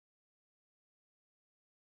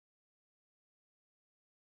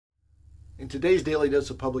In today's Daily Dose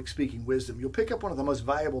of Public Speaking Wisdom, you'll pick up one of the most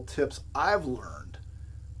valuable tips I've learned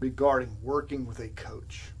regarding working with a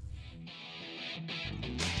coach.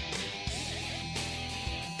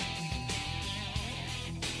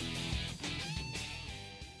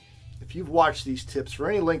 If you've watched these tips for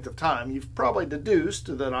any length of time, you've probably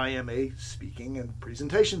deduced that I am a speaking and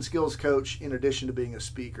presentation skills coach in addition to being a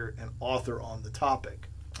speaker and author on the topic.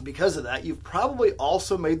 Because of that, you've probably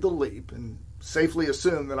also made the leap and safely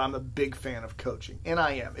assume that I'm a big fan of coaching, and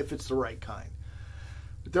I am, if it's the right kind.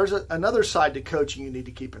 But there's another side to coaching you need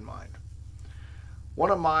to keep in mind.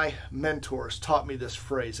 One of my mentors taught me this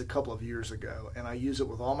phrase a couple of years ago, and I use it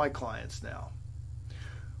with all my clients now.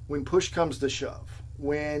 When push comes to shove,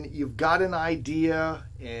 when you've got an idea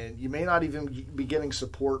and you may not even be getting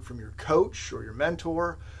support from your coach or your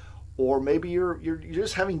mentor, or maybe you're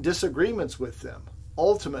just having disagreements with them,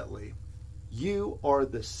 ultimately, you are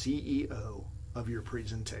the CEO of your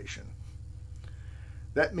presentation.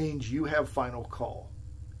 That means you have final call.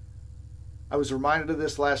 I was reminded of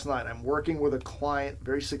this last night. I'm working with a client,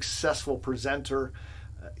 very successful presenter.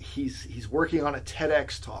 He's working on a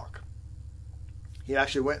TEDx talk. He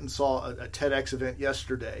actually went and saw a TEDx event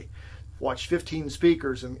yesterday, watched 15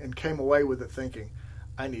 speakers and came away with it thinking,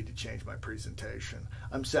 I need to change my presentation.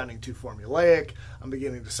 I'm sounding too formulaic. I'm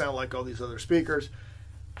beginning to sound like all these other speakers.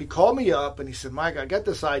 He called me up and he said, Mike, I got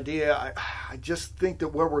this idea. I just think that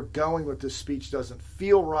where we're going with this speech doesn't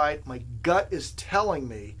feel right. My gut is telling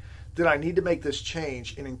me that I need to make this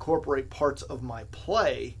change and incorporate parts of my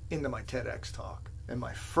play into my TEDx talk. And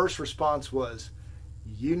my first response was,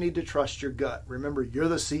 you need to trust your gut. Remember, you're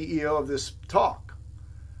the CEO of this talk.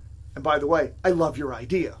 And by the way, I love your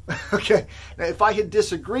idea. Okay. Now, if I had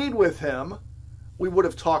disagreed with him, we would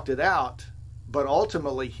have talked it out, but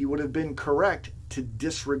ultimately he would have been correct to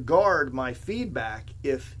disregard my feedback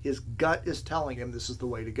if his gut is telling him this is the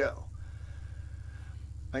way to go.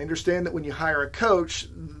 I understand that when you hire a coach,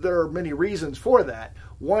 there are many reasons for that.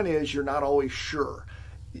 One is you're not always sure.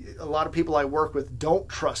 A lot of people I work with don't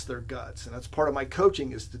trust their guts, and that's part of my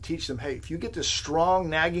coaching, is to teach them, hey, if you get this strong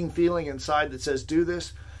nagging feeling inside that says do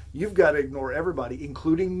this, you've got to ignore everybody,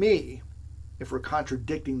 including me, if we're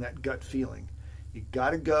contradicting that gut feeling. You got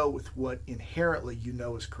to go with what inherently you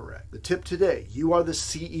know is correct. The tip today, you are the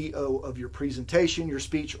CEO of your presentation, your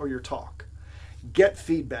speech, or your talk. Get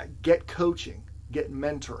feedback, get coaching, get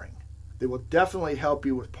mentoring. They will definitely help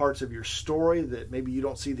you with parts of your story that maybe you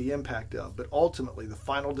don't see the impact of, but ultimately the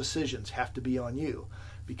final decisions have to be on you,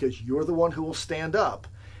 because you're the one who will stand up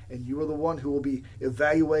and you are the one who will be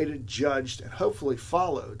evaluated, judged, and hopefully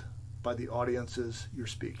followed by the audiences you're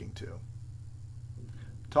speaking to.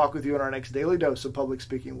 Talk with you in our next Daily Dose of Public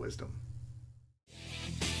Speaking Wisdom.